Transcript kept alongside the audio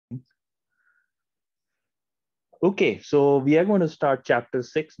Okay, so we are going to start chapter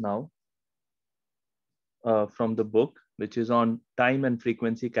 6 now from the book, which is on time and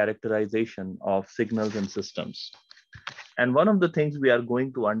frequency characterization of signals and systems. And one of the things we are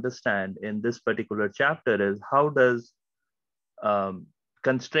going to understand in this particular chapter is how does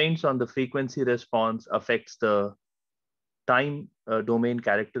constraints on the frequency response affects the time domain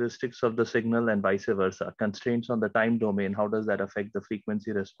characteristics of the signal and vice versa. Constraints on the time domain, how does that affect the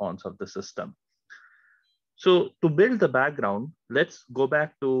frequency response of the system? So to build the background, let's go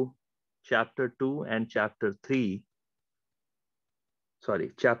back to chapter 2 and chapter 3.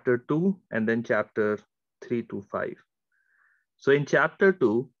 Sorry, chapter 2 and then chapter 3 to 5. So in chapter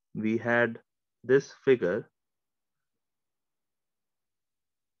 2, we had this figure.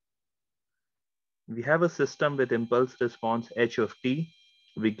 We have a system with impulse response h of t.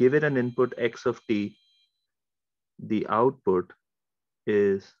 We give it an input x of t. The output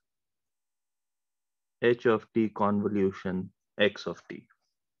is h of t convolution x of t.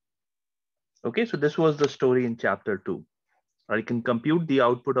 Okay, so this was the story in chapter 2. I can compute the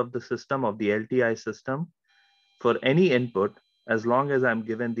output of the system, of the LTI system, for any input as long as I'm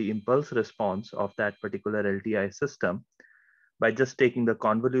given the impulse response of that particular LTI system by just taking the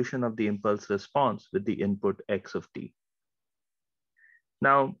convolution of the impulse response with the input x of t.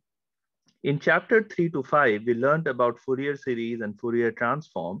 Now, in chapter 3 to 5, we learned about Fourier series and Fourier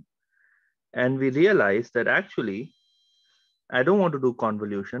transform, and we realized that actually, I don't want to do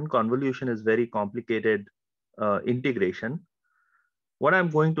convolution. Convolution is very complicated integration. What I'm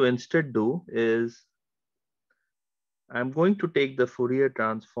going to instead do is I'm going to take the Fourier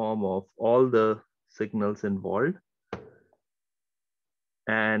transform of all the signals involved.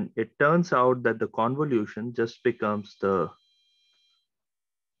 And it turns out that the convolution just becomes the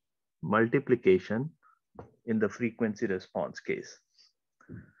multiplication in the frequency response case.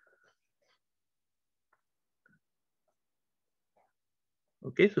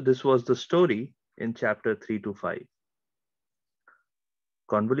 Okay, so this was the story in chapter 3 to 5.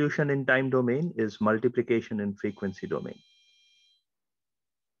 Convolution in time domain is multiplication in frequency domain,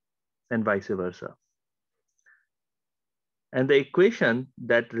 and vice versa. And the equation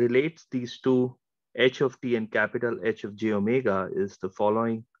that relates these two, h of t and capital H of j omega, is the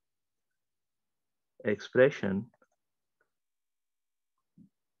following expression.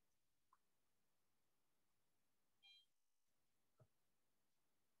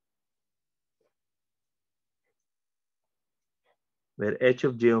 Where h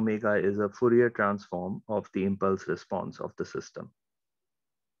of j omega is a Fourier transform of the impulse response of the system.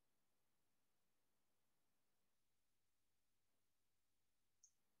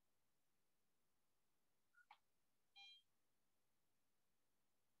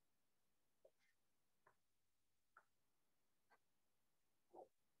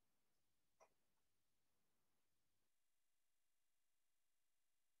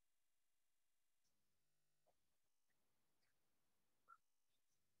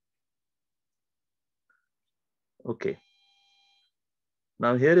 Okay.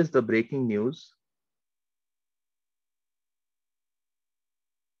 Now here is the breaking news.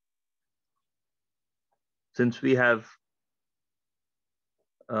 Since we have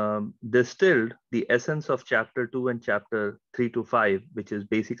distilled the essence of chapter 2 and chapter 3 to 5, which is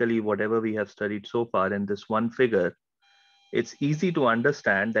basically whatever we have studied so far in this one figure, it's easy to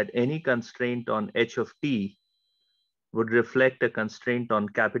understand that any constraint on h of t would reflect a constraint on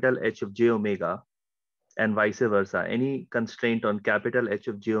capital H of j omega, and vice versa. Any constraint on capital H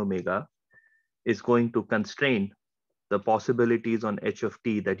of j omega is going to constrain the possibilities on h of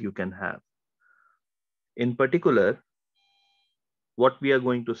t that you can have. In particular, what we are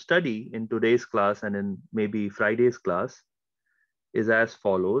going to study in today's class and in maybe Friday's class is as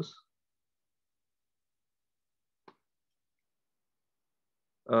follows.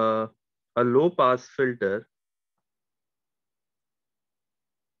 A low pass filter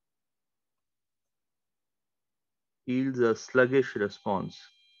yields a sluggish response.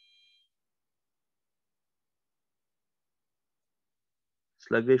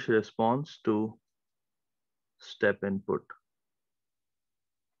 Sluggish response to step input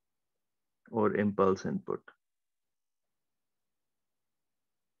or impulse input.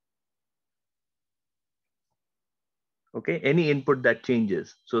 Okay, any input that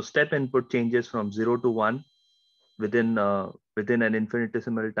changes. So step input changes from 0 to 1 within an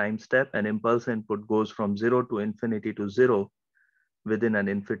infinitesimal time step, and impulse input goes from 0 to infinity to 0 within an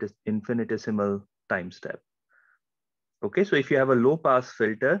infinitesimal time step. Okay, so if you have a low pass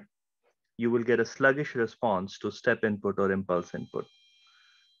filter, you will get a sluggish response to step input or impulse input.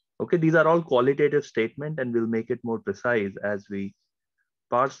 Okay, these are all qualitative statements, and we'll make it more precise as we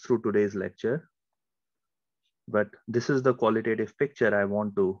pass through today's lecture. But this is the qualitative picture I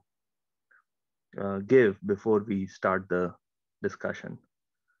want to give before we start the discussion.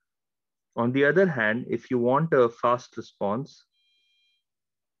 On the other hand, if you want a fast response,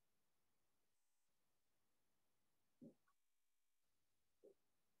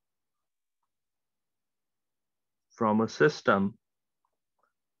 from a system,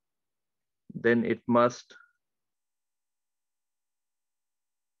 then it must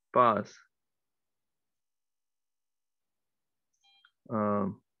pass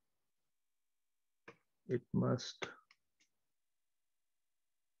um, it must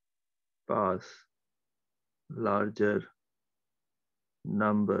pass larger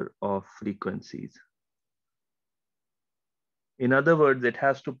number of frequencies. In other words, it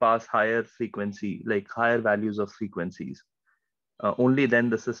has to pass higher frequency, like higher values of frequencies. Only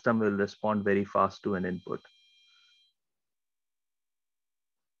then the system will respond very fast to an input.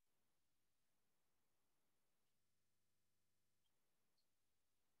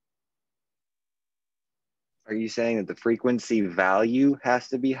 Are you saying that the frequency value has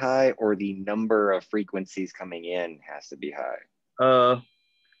to be high, or the number of frequencies coming in has to be high?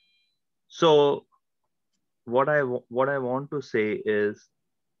 So what I want to say is,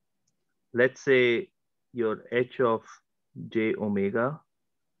 let's say your h of j omega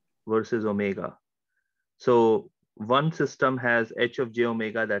versus omega. So one system has h of j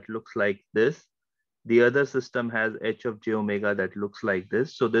omega that looks like this. The other system has h of j omega that looks like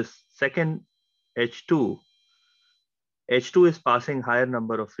this. So this second h2 is passing higher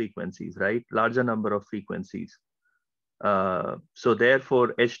number of frequencies, right? Larger number of frequencies. So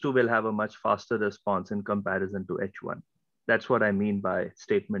therefore, H2 will have a much faster response in comparison to H1. That's what I mean by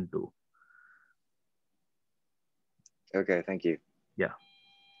statement 2. Okay, thank you. Yeah.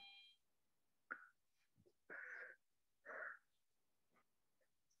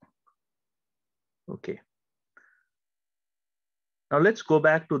 Okay. Now let's go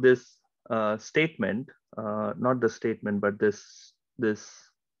back to this statement, not the statement, but this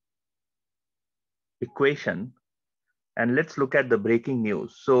equation. And let's look at the breaking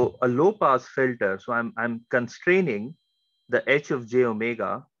news. So a low pass filter, so I'm constraining the h of j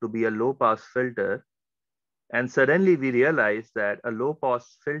omega to be a low pass filter. And suddenly we realize that a low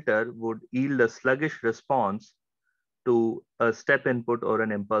pass filter would yield a sluggish response to a step input or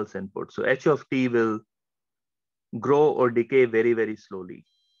an impulse input. So h of t will grow or decay very, very slowly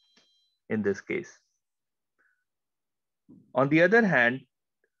in this case. On the other hand,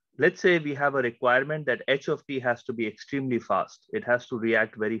 let's say we have a requirement that h of t has to be extremely fast. It has to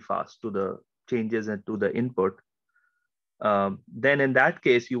react very fast to the changes and to the input. Then in that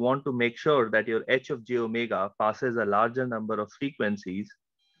case, you want to make sure that your h of j omega passes a larger number of frequencies.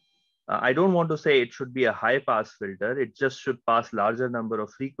 I don't want to say it should be a high pass filter. It just should pass larger number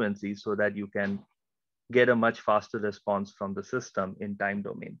of frequencies so that you can get a much faster response from the system in time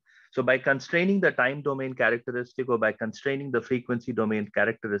domain. So by constraining the time domain characteristic or by constraining the frequency domain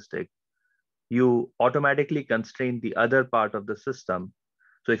characteristic, you automatically constrain the other part of the system.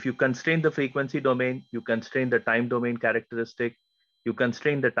 So if you constrain the frequency domain, you constrain the time domain characteristic, you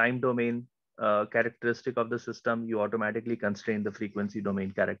constrain the time domain characteristic of the system, you automatically constrain the frequency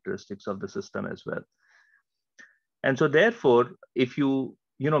domain characteristics of the system as well. And so therefore, if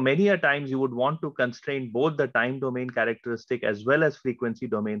many a times you would want to constrain both the time domain characteristic as well as frequency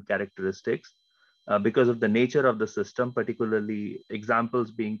domain characteristics because of the nature of the system, particularly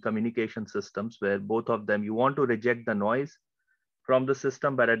examples being communication systems, where both of them, you want to reject the noise from the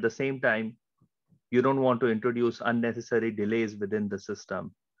system, but at the same time, you don't want to introduce unnecessary delays within the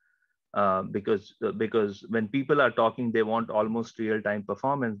system. Because when people are talking, they want almost real-time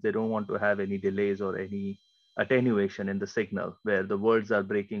performance. They don't want to have any delays or any attenuation in the signal where the words are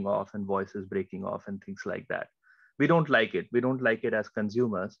breaking off and voices breaking off and things like that. We don't like it. We don't like it as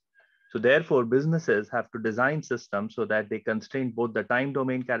consumers. So therefore, businesses have to design systems so that they constrain both the time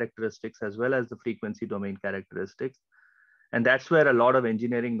domain characteristics as well as the frequency domain characteristics. And that's where a lot of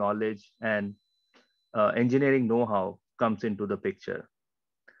engineering knowledge and engineering know-how comes into the picture.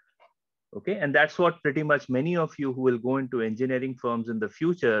 Okay, and that's what pretty much many of you who will go into engineering firms in the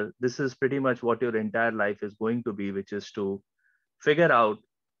future, this is pretty much what your entire life is going to be, which is to figure out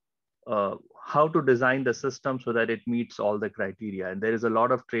how to design the system so that it meets all the criteria. And there is a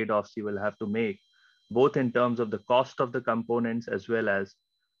lot of trade-offs you will have to make, both in terms of the cost of the components as well as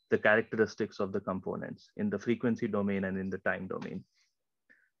the characteristics of the components in the frequency domain and in the time domain.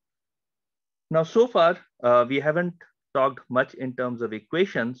 Now, so far, we haven't talked much in terms of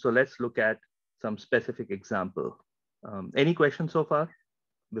equations. So let's look at some specific example. Any questions so far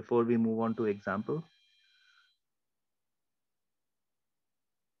before we move on to example?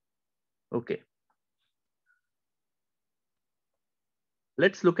 Okay.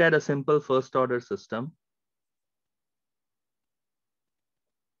 Let's look at a simple first order system.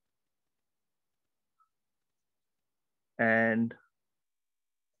 And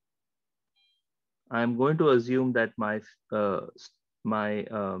I'm going to assume that my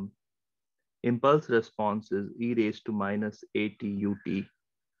impulse response is e raised to minus at ut.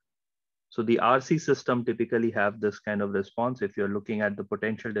 So the RC system typically have this kind of response if you're looking at the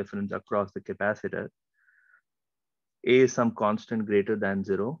potential difference across the capacitor. A is some constant greater than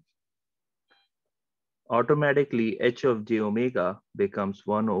 0. Automatically h of j omega becomes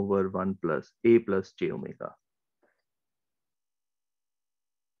 1 over 1 plus a plus j omega.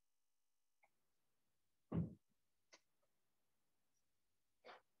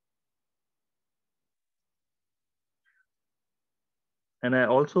 And I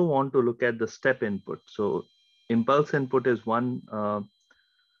also want to look at the step input. So impulse input is one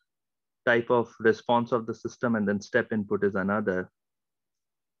type of response of the system, and then step input is another.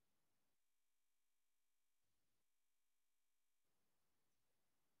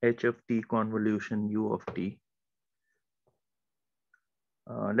 H of t convolution u of t.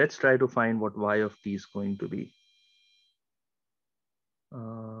 Let's try to find what y of t is going to be.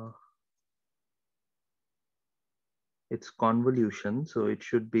 It's convolution, so it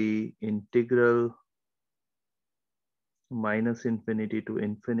should be integral minus infinity to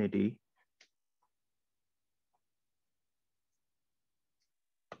infinity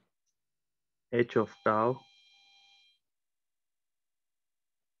h of tau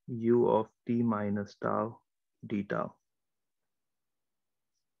u of t minus tau d tau.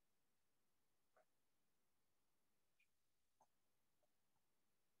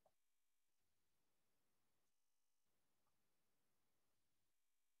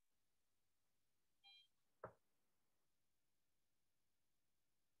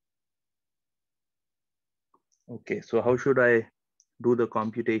 Okay, so how should I do the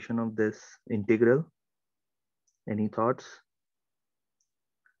computation of this integral? Any thoughts?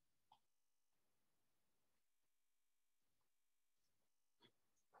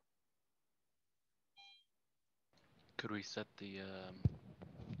 Could we set the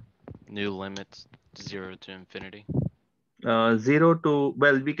new limits 0 to infinity? 0 to,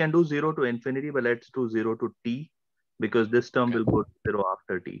 well, we can do 0 to infinity, but let's do 0 to t, because this term Okay. will go to 0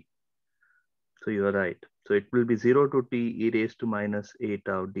 after t. So you are right. So it will be 0 to t e raised to minus a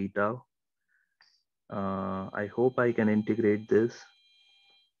tau d tau. I hope I can integrate this.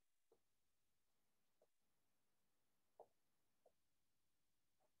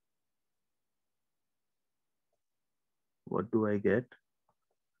 What do I get?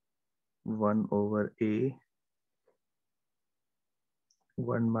 1 over a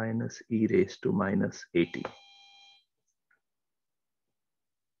 1 minus e raised to minus at.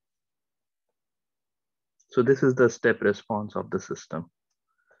 So this is the step response of the system.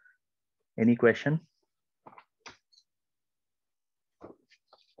 Any question?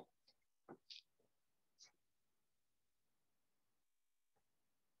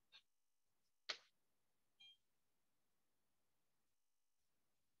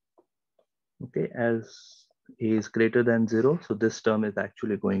 Okay, as a is greater than 0, so this term is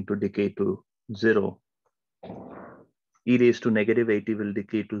actually going to decay to 0. E raised to negative at will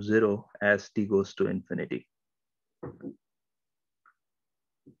decay to 0 as t goes to infinity.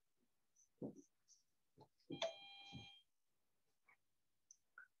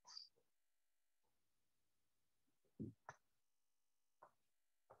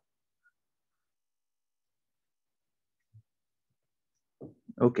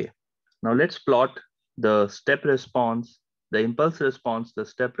 Okay, now let's plot the step response, the impulse response, the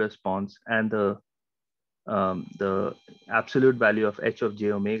step response, and the absolute value of h of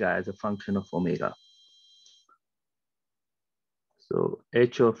j omega as a function of omega. So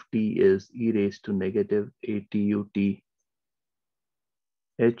h of t is e raised to negative at ut.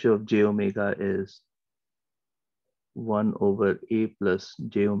 H of j omega is 1 over a plus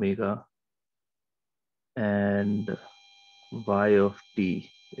j omega, and y of t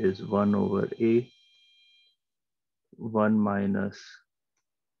is 1 over a 1 minus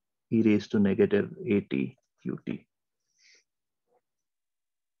e raised to negative at ut.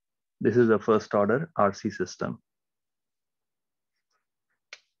 This is a first order RC system.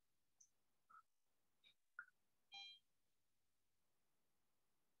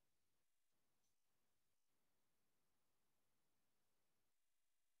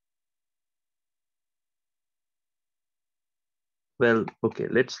 Well, okay,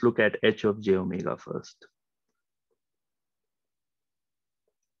 let's look at h of j omega first.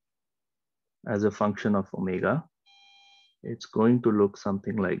 As a function of omega, it's going to look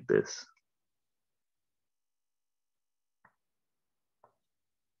something like this.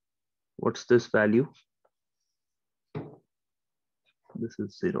 What's this value? This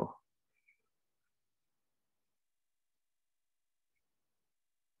is 0.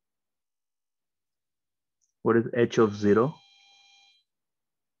 What is h of 0?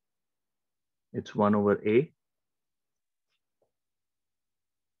 It's 1 over a.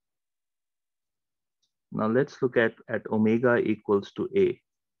 Now let's look at omega equals to a.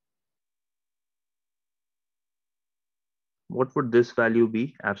 What would this value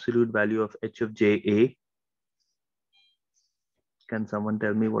be? Absolute value of h of j a. Can someone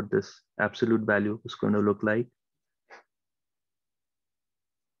tell me what this absolute value is going to look like?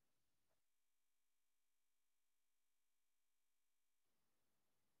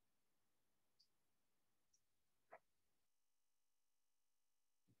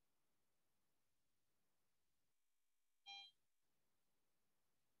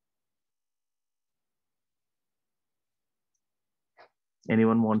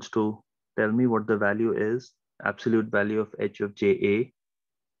 Anyone wants to tell me what the value is? Absolute value of h of j a.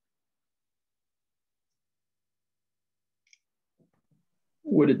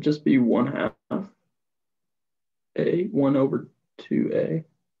 Would it just be 1/2 a, 1 over 2a?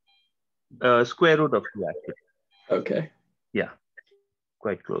 Square root of 2 actually. Okay. Yeah,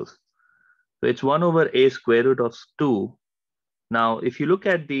 quite close. So it's 1 over a square root of 2. Now, if you look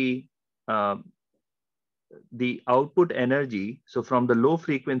at the output energy, so from the low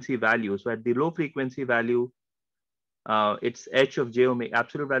frequency value, so at the low frequency value, it's h of j omega,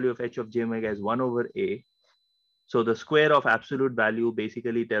 absolute value of h of j omega is 1 over a. So the square of absolute value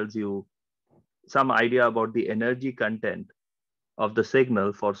basically tells you some idea about the energy content of the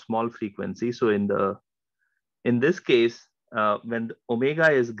signal for small frequency. So in this case, when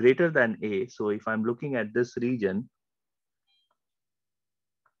omega is greater than a, so if I'm looking at this region,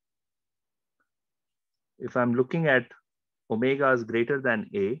 if I'm looking at omega is greater than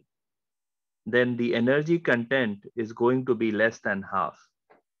a, then the energy content is going to be less than half,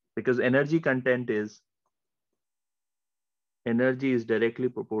 because energy is directly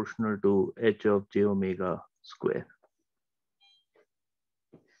proportional to h of j omega square.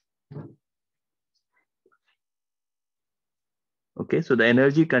 Okay, so the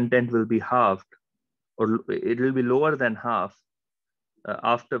energy content will be halved, or it will be lower than half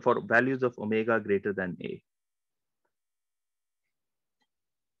after for values of omega greater than a.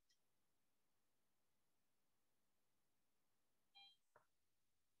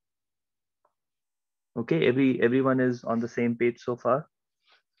 Okay, everyone is on the same page so far.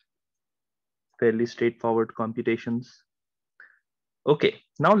 Fairly straightforward computations. Okay,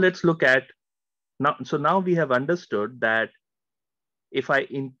 now let's look at now. So now we have understood that if I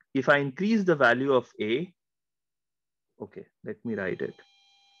increase the value of a, okay, let me write it.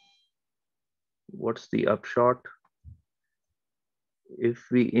 What's the upshot? If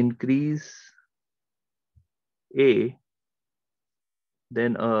we increase a,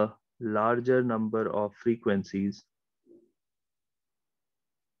 then a larger number of frequencies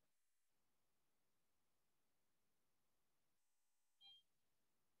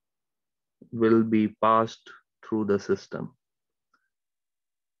will be passed through the system.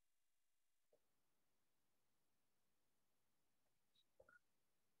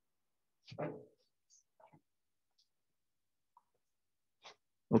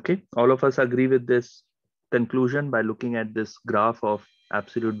 Okay, all of us agree with this conclusion by looking at this graph of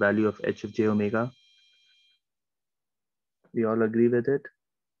absolute value of h of j omega. We all agree with it?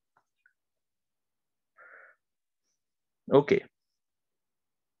 Okay.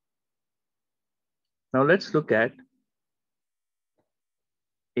 Now let's look at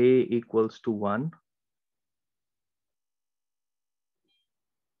a equals to 1.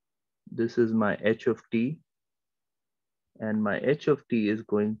 This is my h of t, and my h of t is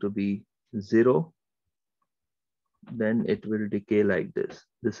going to be 0. Then it will decay like this.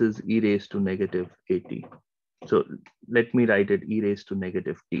 This is e raised to negative at. So let me write it e raised to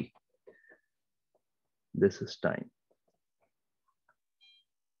negative t. This is time.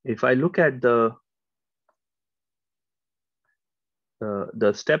 If I look at the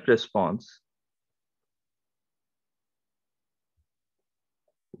step response,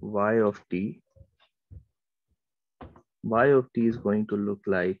 y of t is going to look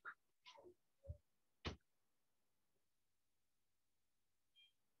like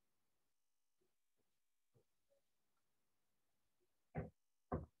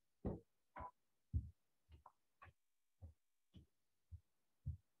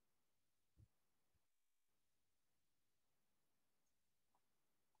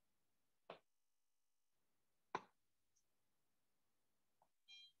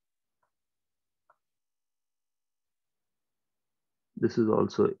This is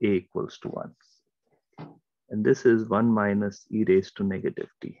also a equals to 1. And this is 1 minus e raised to negative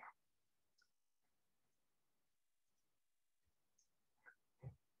t.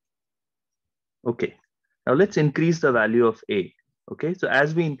 Okay, now let's increase the value of a. Okay, so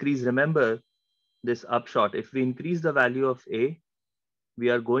as we increase, remember this upshot, if we increase the value of a, we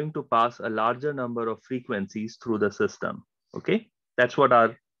are going to pass a larger number of frequencies through the system. Okay, that's what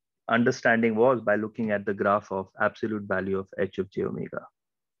our understanding was by looking at the graph of absolute value of h of j omega.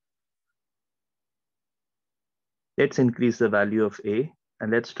 Let's increase the value of a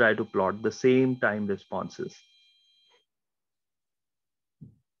and let's try to plot the same time responses.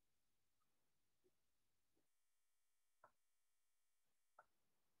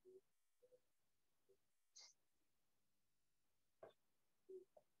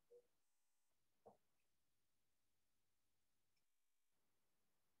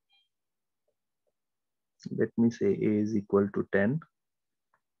 Let me say a is equal to 10.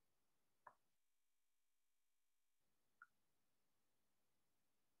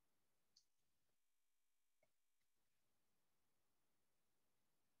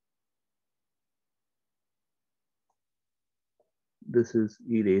 This is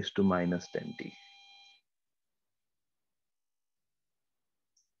e raised to minus 10t.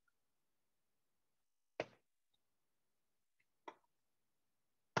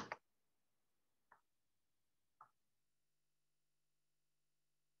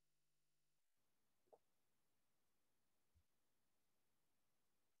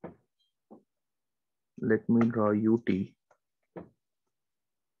 Let me draw ut. A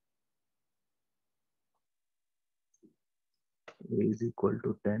is equal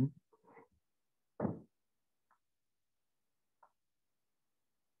to 10.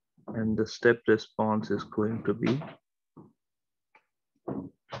 And the step response is going to be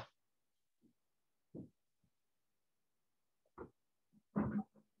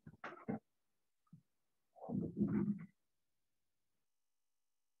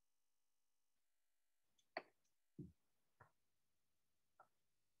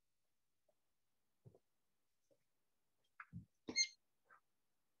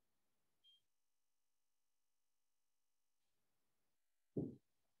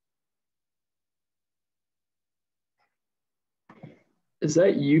Is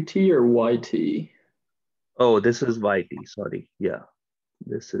that UT or YT? oh, this is yt, sorry. Yeah,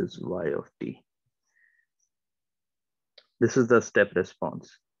 this is y of t. This is the step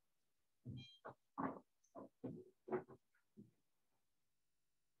response.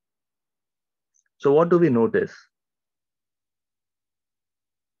 So what do we notice?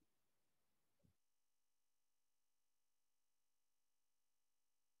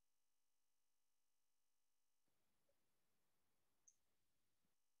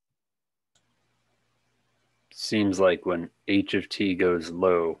 Seems like when h of t goes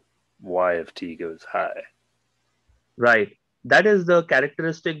low, y of t goes high. Right. That is the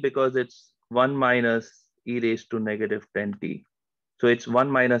characteristic because it's 1 minus e raised to negative 10t. So it's 1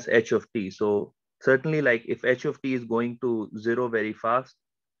 minus h of t. So certainly like if h of t is going to 0 very fast,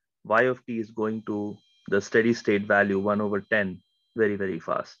 y of t is going to the steady state value 1 over 10 very, very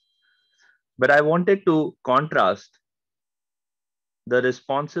fast. But I wanted to contrast the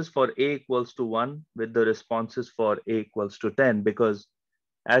responses for a equals to 1 with the responses for a equals to 10, because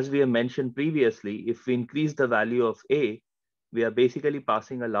as we have mentioned previously, if we increase the value of a, we are basically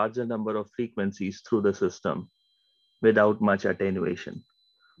passing a larger number of frequencies through the system without much attenuation.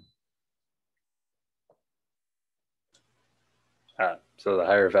 So the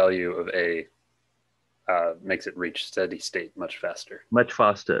higher value of a makes it reach steady state much faster. Much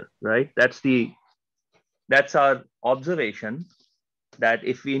faster, right? That's our observation, that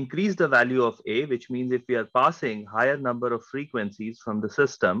if we increase the value of a, which means if we are passing higher number of frequencies from the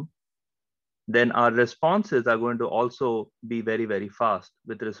system, then our responses are going to also be very, very fast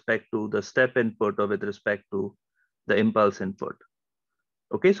with respect to the step input or with respect to the impulse input.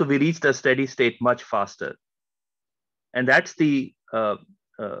 Okay, so we reach the steady state much faster. And that's the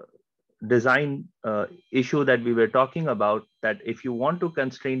design issue that we were talking about, that if you want to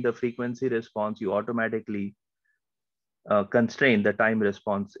constrain the frequency response, you automatically constrain the time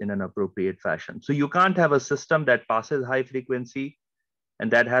response in an appropriate fashion. So you can't have a system that passes high frequency and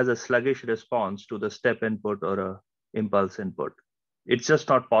that has a sluggish response to the step input or a impulse input. It's just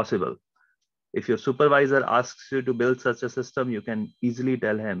not possible. If your supervisor asks you to build such a system, you can easily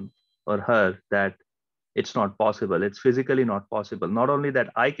tell him or her that it's not possible. It's physically not possible. Not only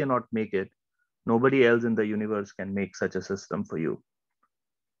that I cannot make it, nobody else in the universe can make such a system for you.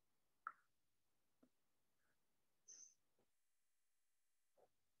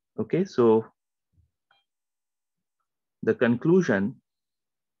 Okay, so The conclusion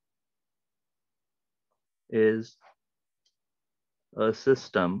is a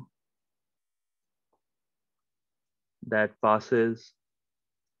system that passes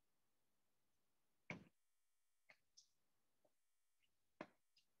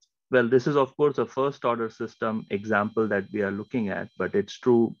well, this is of course a first order system example that we are looking at, but it's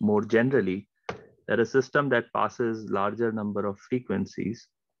true more generally that a system that passes larger number of frequencies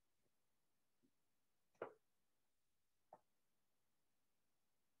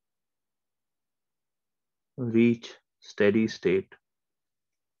reach steady state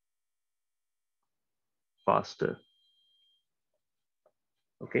faster.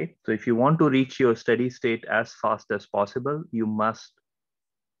 Okay, so if you want to reach your steady state as fast as possible, you must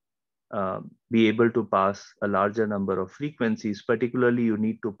be able to pass a larger number of frequencies. Particularly, you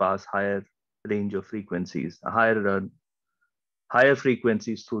need to pass higher range of frequencies, higher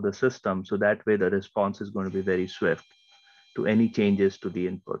frequencies through the system. So that way the response is going to be very swift to any changes to the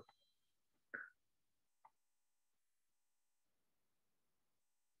input.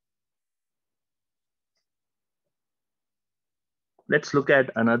 Let's look at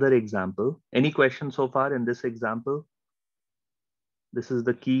another example. Any questions so far in this example? This is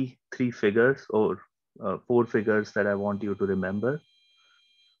the key 3 figures or 4 figures that I want you to remember.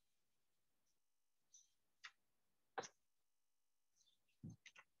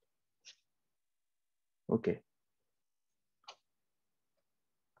 Okay.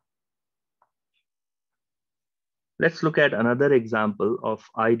 Let's look at another example of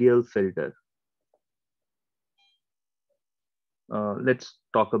ideal filter. Let's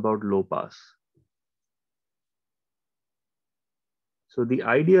talk about low pass. So the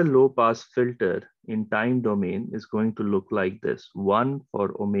ideal low pass filter in time domain is going to look like this: 1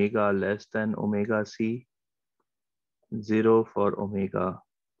 for omega less than omega c, 0 for omega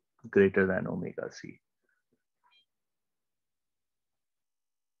greater than omega c.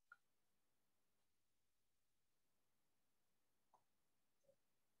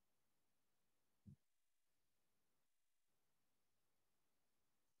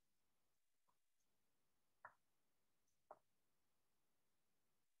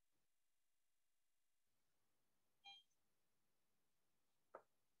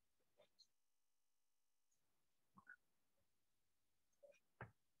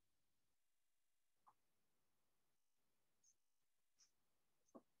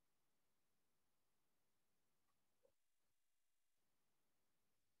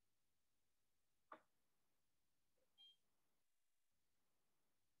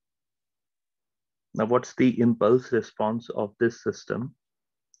 Now, what's the impulse response of this system?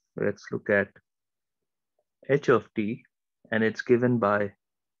 Let's look at h of t, and it's given by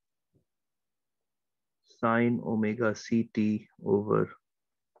sine omega ct over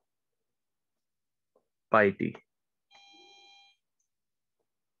pi t.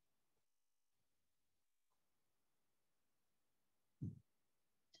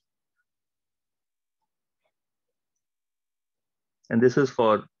 And this is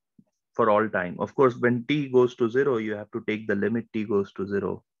for all time. Of course, when t goes to 0, you have to take the limit t goes to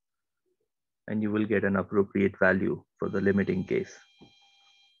 0, and you will get an appropriate value for the limiting case.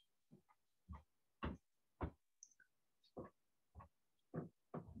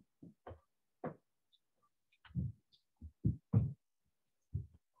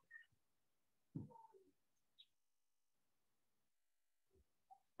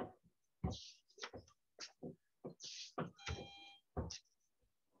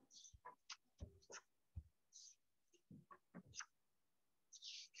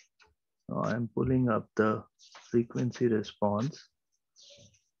 Now I'm pulling up the frequency response.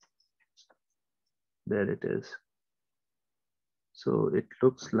 There it is. So it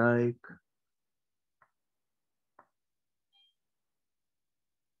looks like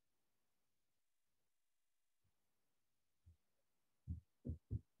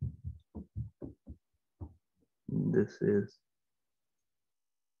this is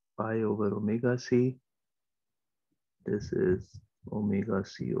pi over omega c. This is omega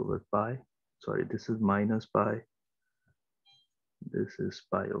c over pi. Sorry, this is minus pi. This is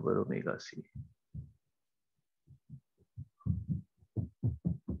pi over omega c.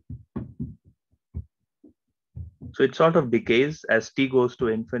 So it sort of decays as t goes to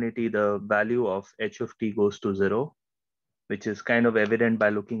infinity. The value of h of t goes to 0, which is kind of evident by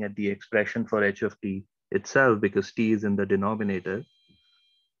looking at the expression for h of t itself, because t is in the denominator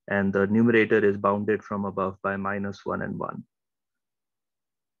and the numerator is bounded from above by -1 and 1.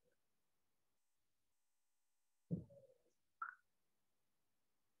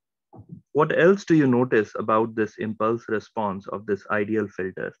 What else do you notice about this impulse response of this ideal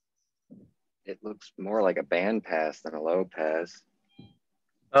filter? It looks more like a band pass than a low pass.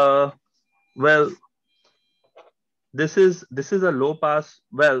 Well, this is a low pass.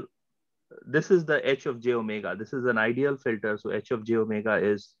 Well, this is the h of j omega. This is an ideal filter. So h of j omega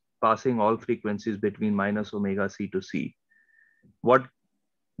is passing all frequencies between minus omega c to c. What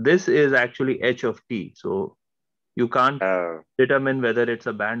this is actually h of t. So you can't Oh, determine whether it's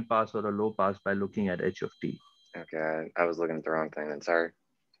a band pass or a low pass by looking at h of t. okay. I was looking at the wrong thing then. Sorry.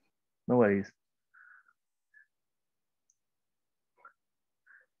 No worries.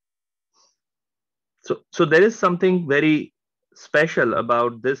 So there is something very special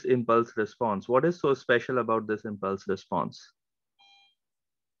about this impulse response. What is so special about this impulse response?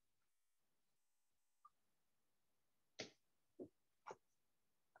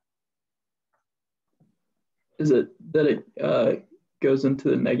 Is it that it goes into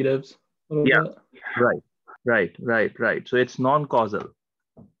the negatives a little Yeah, bit? right. So it's non-causal.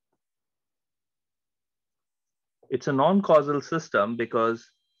 It's a non-causal system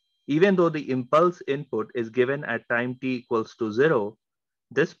because even though the impulse input is given at time t equals to 0,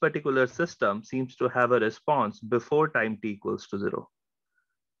 this particular system seems to have a response before time t equals to 0.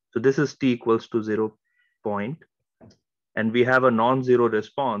 So this is t equals to 0 point, and we have a non-zero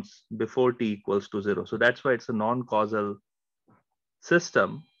response before t equals to 0. So that's why it's a non-causal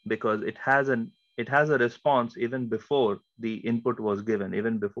system, because it has a response even before the input was given,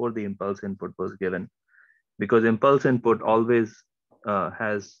 even before the impulse input was given, because impulse input always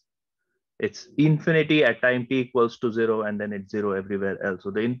has it's infinity at time t equals to 0, and then it's 0 everywhere else.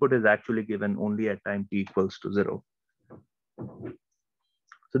 So the input is actually given only at time t equals to 0.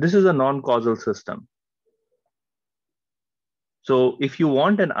 So this is a non-causal system. So if you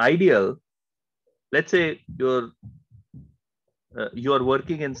want an ideal, let's say you're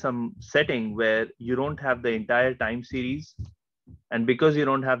working in some setting where you don't have the entire time series, and because you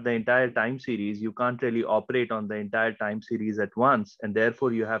don't have the entire time series, you can't really operate on the entire time series at once, and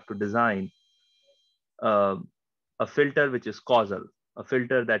therefore you have to design uh, a filter which is causal, a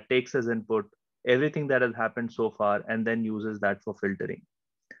filter that takes as input everything that has happened so far and then uses that for filtering.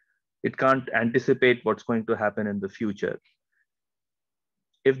 It can't anticipate what's going to happen in the future.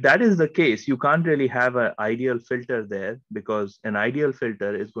 If that is the case, you can't really have an ideal filter there, because an ideal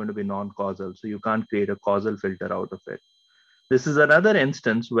filter is going to be non-causal. So you can't create a causal filter out of it. This is another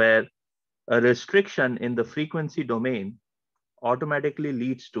instance where a restriction in the frequency domain automatically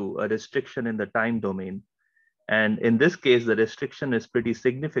leads to a restriction in the time domain. And in this case, the restriction is pretty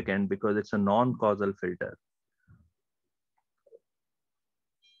significant because it's a non-causal filter.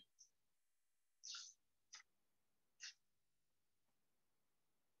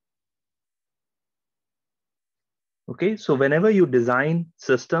 Okay, so whenever you design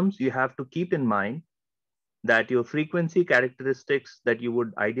systems, you have to keep in mind that your frequency characteristics that you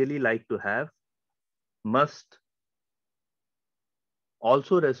would ideally like to have must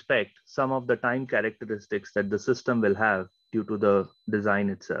also respect some of the time characteristics that the system will have due to the design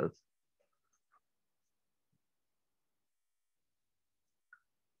itself.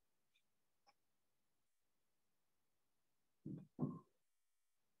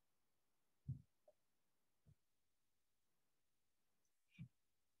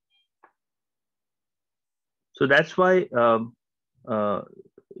 So that's why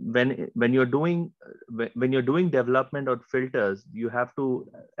when you're doing development of filters, you have to,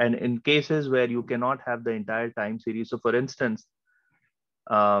 and in cases where you cannot have the entire time series. So for instance,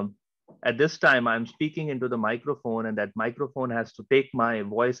 at this time I'm speaking into the microphone, and that microphone has to take my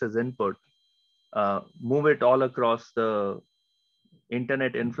voice as input, move it all across the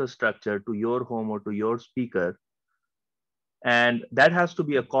internet infrastructure to your home or to your speaker. And that has to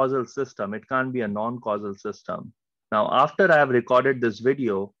be a causal system. It can't be a non-causal system. Now, after I have recorded this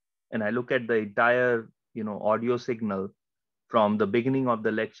video and I look at the entire, audio signal from the beginning of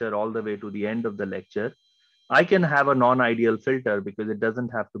the lecture all the way to the end of the lecture, I can have a non-ideal filter because it doesn't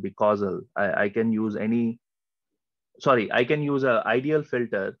have to be causal. I can use I can use an ideal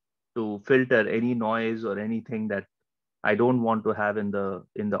filter to filter any noise or anything that I don't want to have in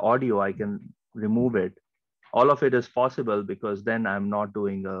the audio. I can remove it. All of it is possible because then I'm not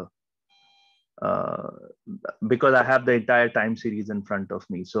doing because I have the entire time series in front of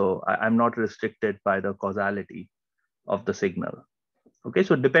me. So I'm not restricted by the causality of the signal. Okay,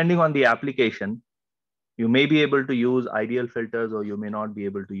 so depending on the application, you may be able to use ideal filters or you may not be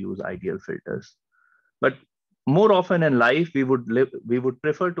able to use ideal filters. But more often in life, we would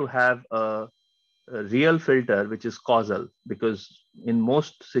prefer to have a real filter which is causal, because in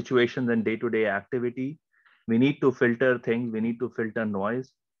most situations and day-to-day activity, we need to filter things, we need to filter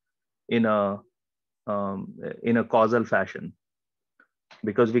noise in a causal fashion.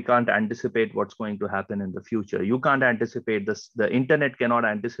 because we can't anticipate what's going to happen in the future. You can't anticipate this. The internet cannot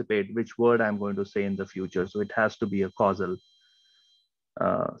anticipate which word I'm going to say in the future. So it has to be a causal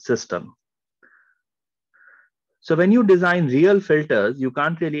system. So when you design real filters, you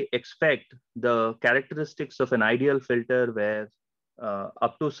can't really expect the characteristics of an ideal filter where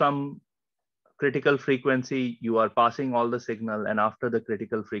up to some critical frequency, you are passing all the signal, and after the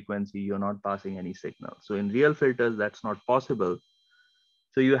critical frequency, you're not passing any signal. So in real filters, that's not possible.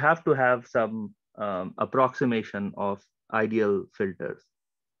 So you have to have some approximation of ideal filters.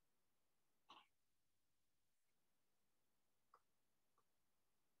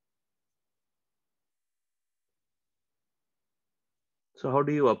 So how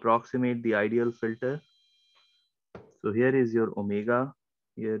do you approximate the ideal filter? So here is your omega.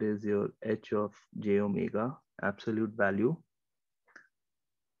 Here is your h of j omega, absolute value.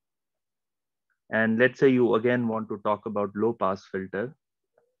 And let's say you again want to talk about low pass filter.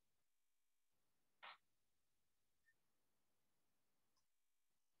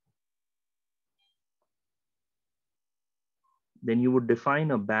 Then you would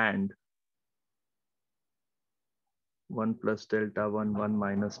define a band 1 plus delta 1, 1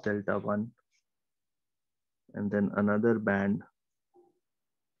 minus delta 1, and then another band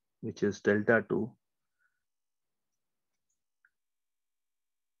which is delta 2.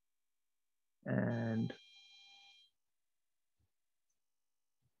 And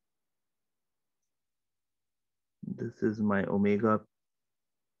this is my omega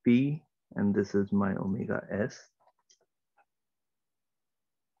p, and this is my omega s.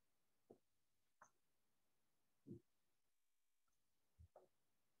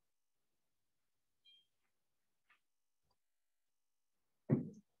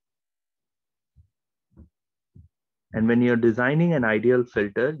 And when you're designing an ideal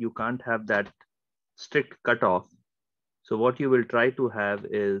filter, you can't have that strict cutoff. So what you will try to have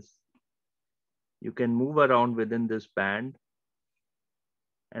is you can move around within this band,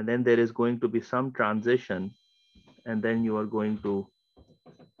 and then there is going to be some transition, and then you are going to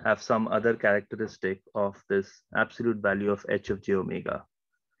have some other characteristic of this absolute value of h of j omega.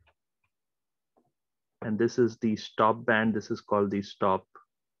 And this is the stop band. This is called the stop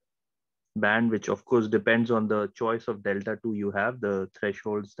band, which of course depends on the choice of delta 2 you have, the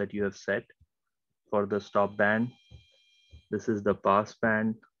thresholds that you have set for the stop band. This is the pass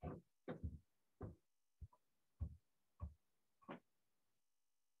band.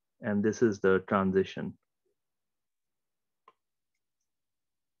 And this is the transition.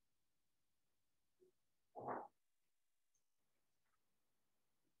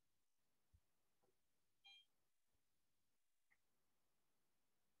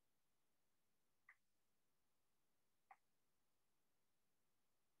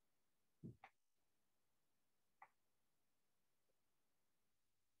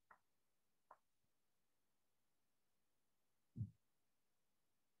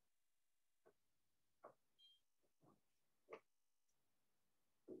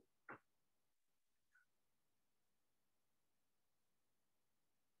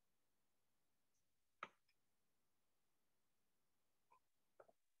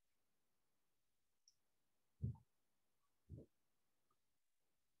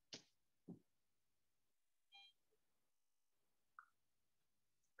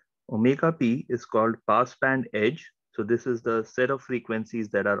 Omega p is called pass band edge. So this is the set of frequencies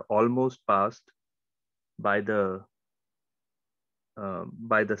that are almost passed by the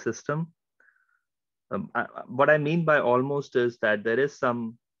system. What I mean by almost is that there is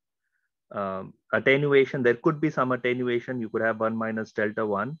some attenuation. There could be some attenuation. You could have 1 minus delta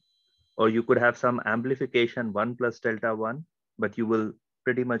 1, or you could have some amplification 1 plus delta 1, but you will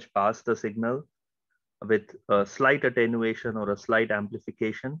pretty much pass the signal with a slight attenuation or a slight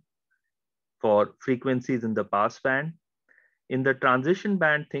amplification for frequencies in the pass band. In the transition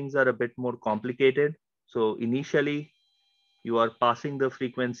band, things are a bit more complicated. So initially, you are passing the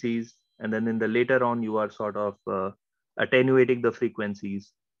frequencies, and then in the later on, you are sort of attenuating the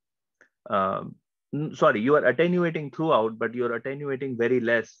frequencies. Sorry, you are attenuating throughout, but you're attenuating very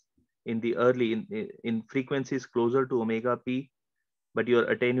less in the early, in frequencies closer to omega p, but you're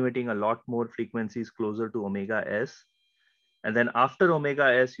attenuating a lot more frequencies closer to omega s. And then after omega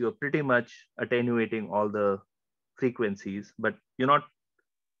s, you're pretty much attenuating all the frequencies, but you're not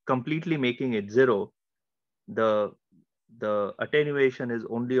completely making it zero. The attenuation is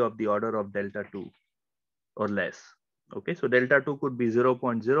only of the order of delta 2 or less. Okay, so delta 2 could be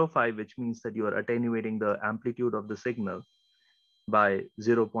 0.05, which means that you are attenuating the amplitude of the signal by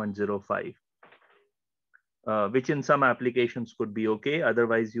 0.05. which in some applications could be okay.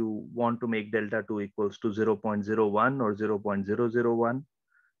 Otherwise, you want to make delta 2 equals to 0.01 or 0.001,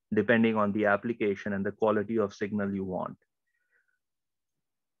 depending on the application and the quality of signal you want.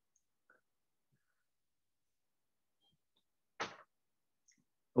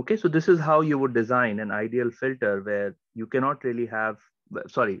 Okay, so this is how you would design an ideal filter where you cannot really have,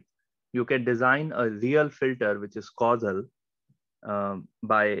 sorry, you can design a real filter which is causal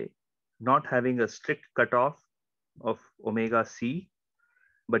by not having a strict cutoff of omega c,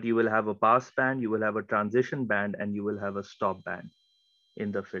 but you will have a pass band, you will have a transition band, and you will have a stop band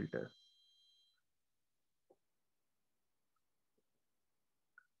in the filter.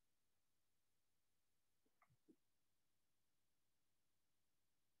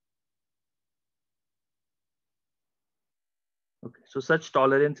 Okay, so such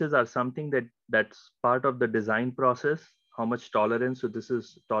tolerances are something that's part of the design process. How much tolerance? So this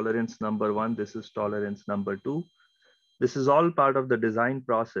is tolerance number 1. This is tolerance number 2. This is all part of the design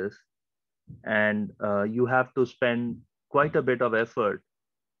process, and you have to spend quite a bit of effort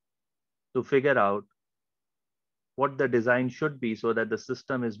to figure out what the design should be so that the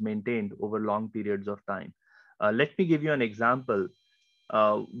system is maintained over long periods of time. Let me give you an example.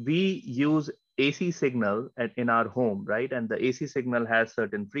 We use AC signal in our home, right? And the AC signal has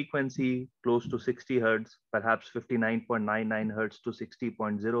certain frequency, close to 60 hertz, perhaps 59.99 hertz to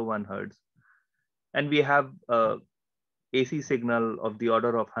 60.01 hertz. And we have AC signal of the order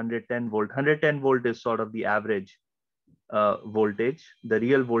of 110 volt. 110 volt is sort of the average voltage. The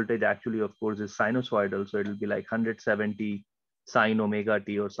real voltage actually, of course, is sinusoidal. So it'll be like 170 sine omega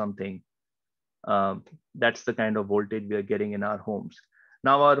t or something. That's the kind of voltage we are getting in our homes.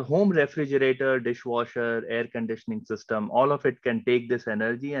 Now our home refrigerator, dishwasher, air conditioning system, all of it can take this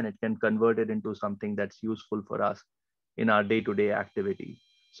energy and it can convert it into something that's useful for us in our day-to-day activity.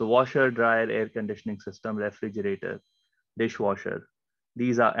 So washer, dryer, air conditioning system, refrigerator, dishwasher,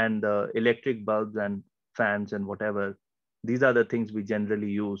 these are, and the electric bulbs and fans and whatever, these are the things we generally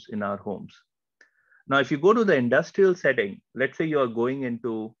use in our homes. Now, if you go to the industrial setting, let's say you're going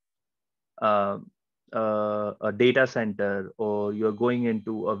into a data center or you're going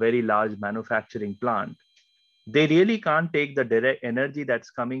into a very large manufacturing plant, they really can't take the direct energy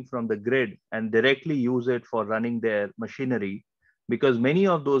that's coming from the grid and directly use it for running their machinery, because many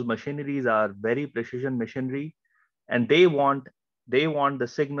of those machineries are very precision machinery, and they want the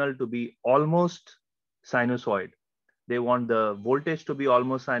signal to be almost sinusoid. They want the voltage to be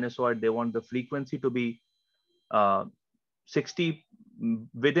almost sinusoid. They want the frequency to be 60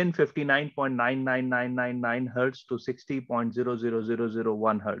 within 59.99999 hertz to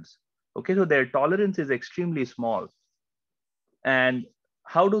 60.00001 hertz. Okay, so their tolerance is extremely small. And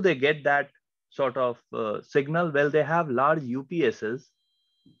how do they get that sort of signal? Well, they have large UPSs,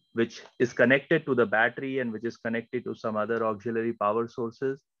 which is connected to the battery and which is connected to some other auxiliary power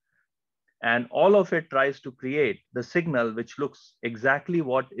sources. And all of it tries to create the signal which looks exactly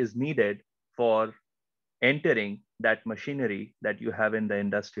what is needed for entering that machinery that you have in the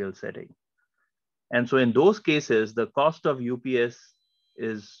industrial setting. And so in those cases, the cost of UPS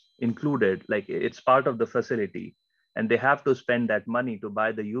is included, like it's part of the facility, and they have to spend that money to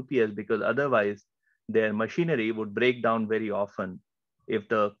buy the UPS, because otherwise their machinery would break down very often if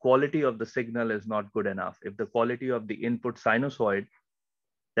the quality of the signal is not good enough, if the quality of the input sinusoid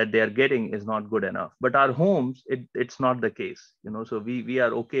that they are getting is not good enough. But our homes, it's not the case, so we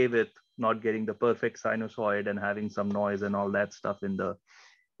are okay with not getting the perfect sinusoid and having some noise and all that stuff in the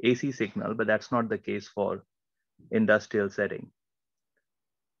AC signal, but that's not the case for industrial setting.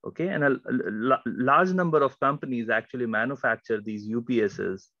 Okay, and a large number of companies actually manufacture these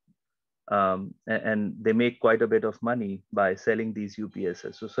UPSs, and they make quite a bit of money by selling these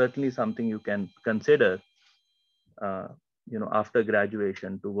UPSs. So certainly something you can consider, after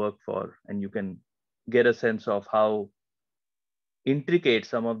graduation to work for, and you can get a sense of how intricate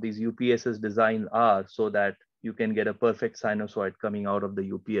some of these UPSs design are so that you can get a perfect sinusoid coming out of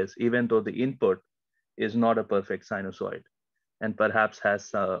the UPS, even though the input is not a perfect sinusoid and perhaps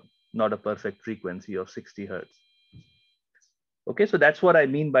has not a perfect frequency of 60 hertz. Okay, so that's what I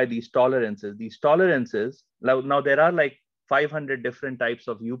mean by these tolerances. These tolerances, now there are like 500 different types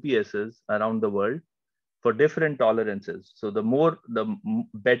of UPSs around the world for different tolerances. So the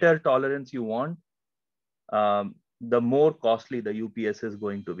better tolerance you want, the more costly the UPS is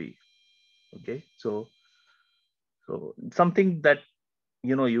going to be. Okay, so something that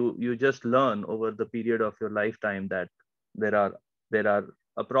you just learn over the period of your lifetime, that there are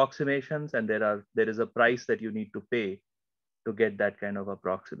approximations and there is a price that you need to pay to get that kind of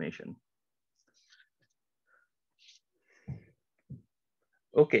approximation.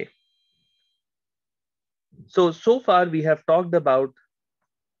 Okay. So far we have talked about,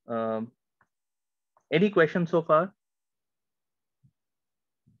 um, any questions so far?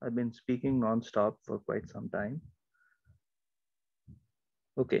 I've been speaking non-stop for quite some time.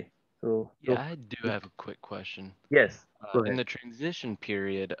 Okay, Yeah, I do have a quick question. yes, go In ahead. the transition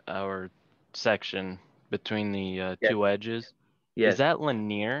period, our section between the Yes, two edges, is yes. that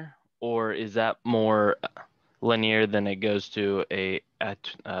linear or is that more linear than it goes to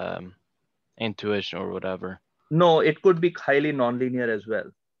intuition or whatever? No, it could be highly nonlinear as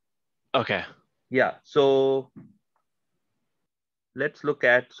well. Okay. Yeah, so let's look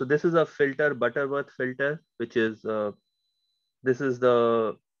at, so this is a filter, Butterworth filter, which is, this is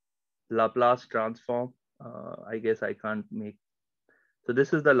the Laplace transform. I guess I can't make, so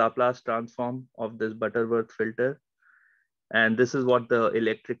this is the Laplace transform of this Butterworth filter. And this is what the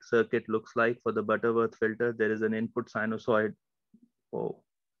electric circuit looks like for the Butterworth filter. There is an input sinusoid. Oh,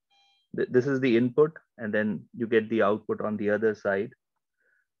 this is the input, and then you get the output on the other side.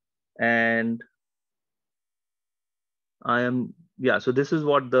 And yeah, so this is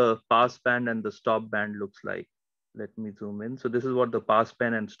what the pass band and the stop band looks like. Let me zoom in. So this is what the pass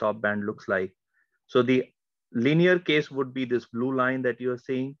band and stop band looks like. So the linear case would be this blue line that you're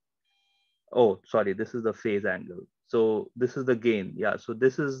seeing. Oh, sorry, this is the phase angle. So this is the gain. Yeah, so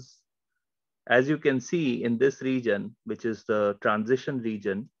this is, as you can see in this region, which is the transition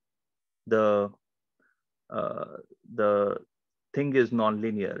region, the uh, the thing is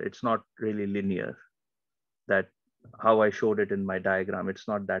non-linear. It's not really linear. That how I showed it in my diagram. It's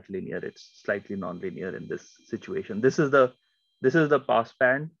not that linear. It's slightly non-linear in this situation. This is the pass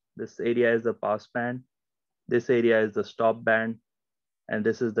band. This area is the pass band. This area is the stop band, and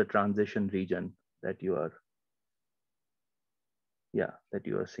this is the transition region that you are, yeah, that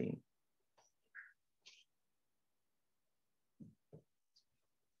you are seeing.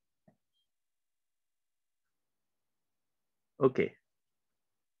 Okay.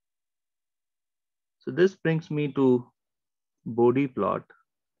 So this brings me to Bode plot.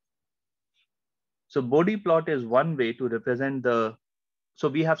 So Bode plot is one way to represent the, so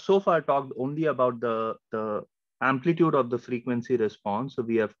we have so far talked only about the amplitude of the frequency response. So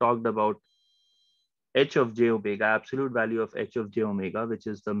we have talked about h of j omega, absolute value of h of j omega, which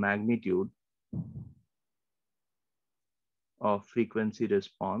is the magnitude of frequency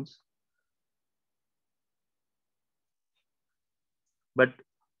response. But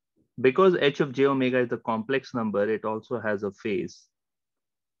because h of j omega is a complex number, it also has a phase.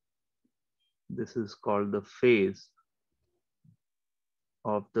 This is called the phase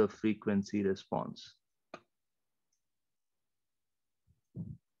of the frequency response.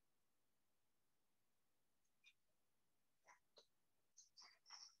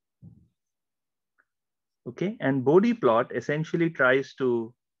 Okay, and Bode plot essentially tries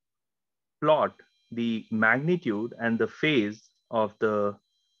to plot the magnitude and the phase of the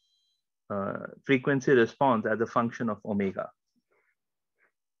frequency response as a function of omega.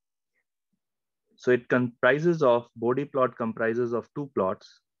 So it comprises of, Bode plot comprises of two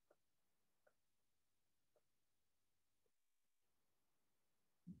plots.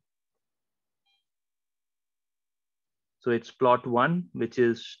 So it's plot one, which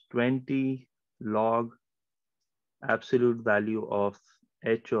is 20 log absolute value of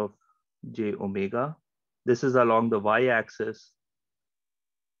h of j omega. This is along the y-axis.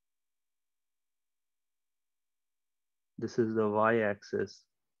 This is the y-axis,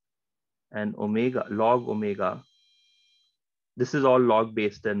 and omega, log omega. This is all log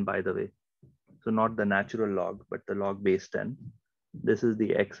base 10, by the way. So not the natural log, but the log base 10. This is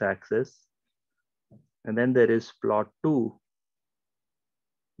the x-axis. And then there is plot 2,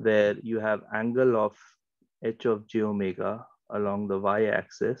 where you have angle of h of j omega along the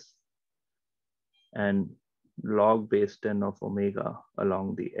y-axis and log base 10 of omega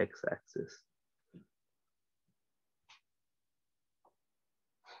along the x-axis.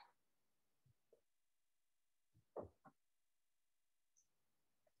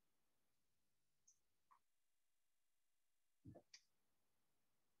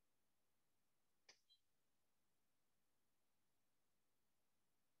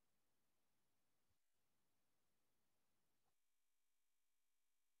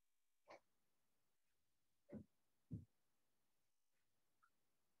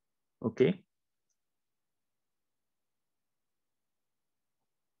 Okay.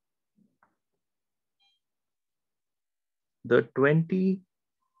 The 20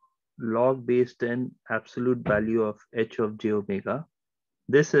 log base 10 absolute value of h of j omega,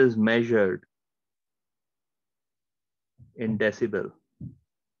 this is measured in decibel,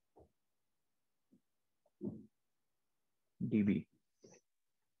 dB.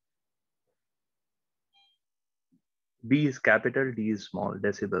 B is capital, D is small,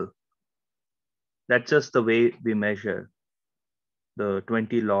 decibel. That's just the way we measure the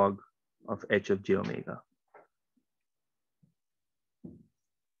 20 log of h of j omega.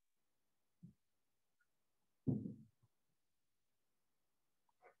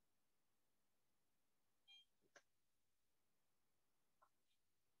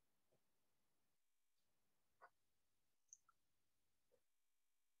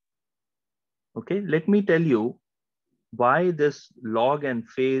 Okay, let me tell you why this log and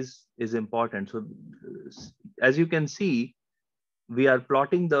phase is important. So as you can see, we are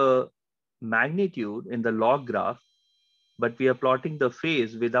plotting the magnitude in the log graph, but we are plotting the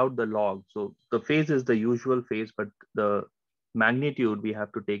phase without the log. So the phase is the usual phase, but the magnitude, we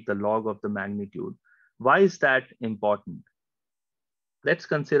have to take the log of the magnitude. Why is that important? Let's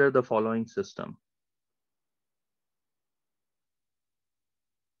consider the following system.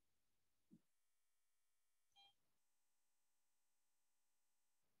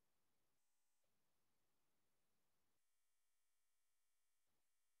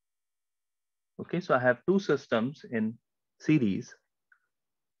 Okay, so I have two systems in series,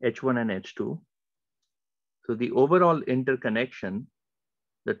 H1 and H2. So the overall interconnection,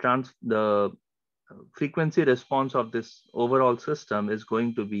 the frequency response of this overall system is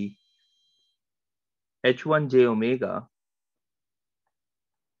going to be H1 j omega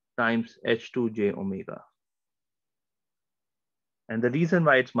times H2 j omega. And the reason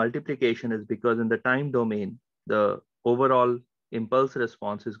why it's multiplication is because in the time domain, the overall impulse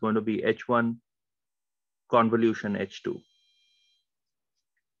response is going to be H1 convolution H2.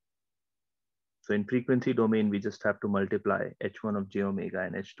 So in frequency domain, we just have to multiply H1 of j omega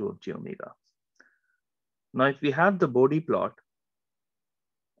and H2 of j omega. Now, if we have the Bode plot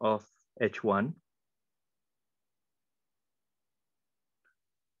of H1,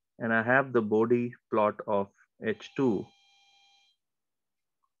 and I have the Bode plot of H2,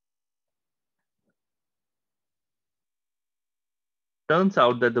 turns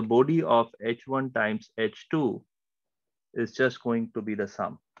out that the Bode of H1 times H2 is just going to be the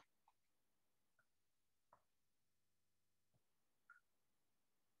sum.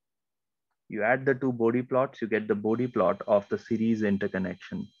 You add the two Bode plots, you get the Bode plot of the series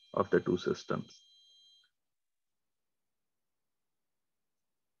interconnection of the two systems.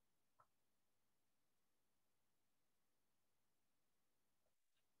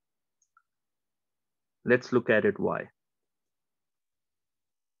 Let's look at it why.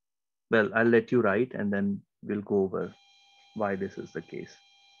 Well, I'll let you write and then we'll go over why this is the case.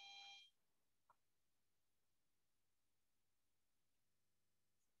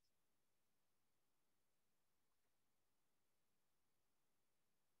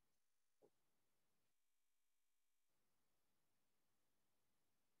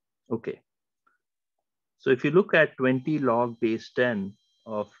 Okay. So if you look at 20 log base 10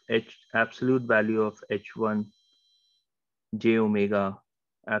 of H absolute value of H1 j omega,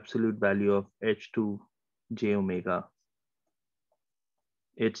 absolute value of H2 j omega,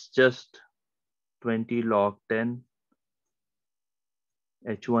 it's just 20 log 10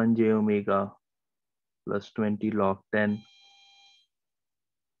 H1 j omega plus 20 log 10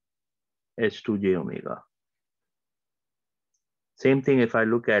 H2 j omega. Same thing if I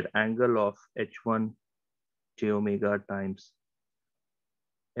look at angle of H1 j omega times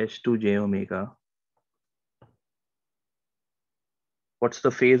H2 j omega. What's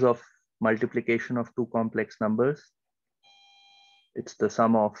the phase of multiplication of two complex numbers? It's the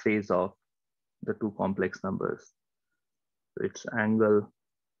sum of phase of the two complex numbers. So it's angle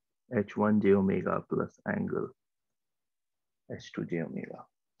H1 j omega plus angle H2 j omega.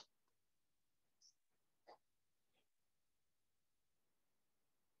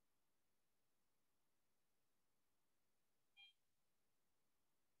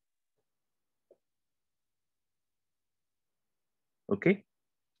 Okay.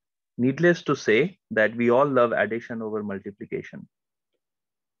 Needless to say that we all love addition over multiplication.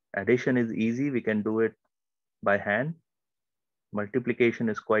 Addition is easy, we can do it by hand. Multiplication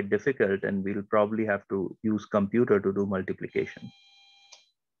is quite difficult and we'll probably have to use computer to do multiplication.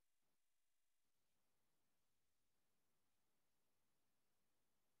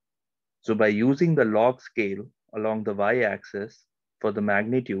 So by using the log scale along the y-axis for the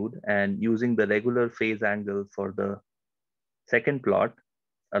magnitude and using the regular phase angle for the second plot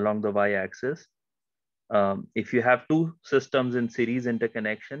along the y-axis, if you have two systems in series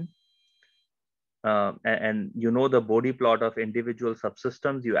interconnection, and you know the Bode plot of individual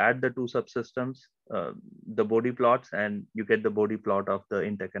subsystems, you add the two subsystems, the Bode plots, and you get the Bode plot of the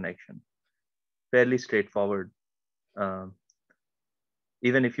interconnection. Fairly straightforward,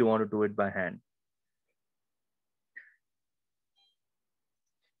 even if you want to do it by hand.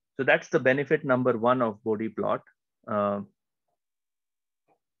 So that's the benefit number one of Bode plot.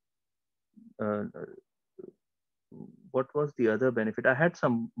 What was the other benefit? I had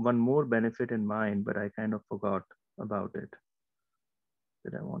one more benefit in mind, but I kind of forgot about it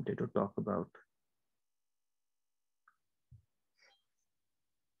that I wanted to talk about.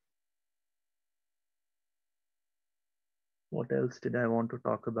 What else did I want to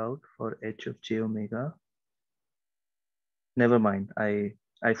talk about for h of j omega? Never mind,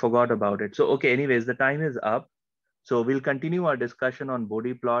 I forgot about it. So, okay, anyways, the time is up. So we'll continue our discussion on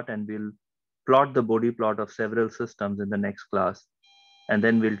Bode plot, and we'll plot the Bode plot of several systems in the next class. And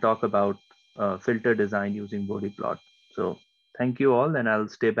then we'll talk about filter design using Bode plot. So thank you all, and I'll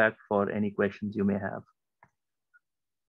stay back for any questions you may have.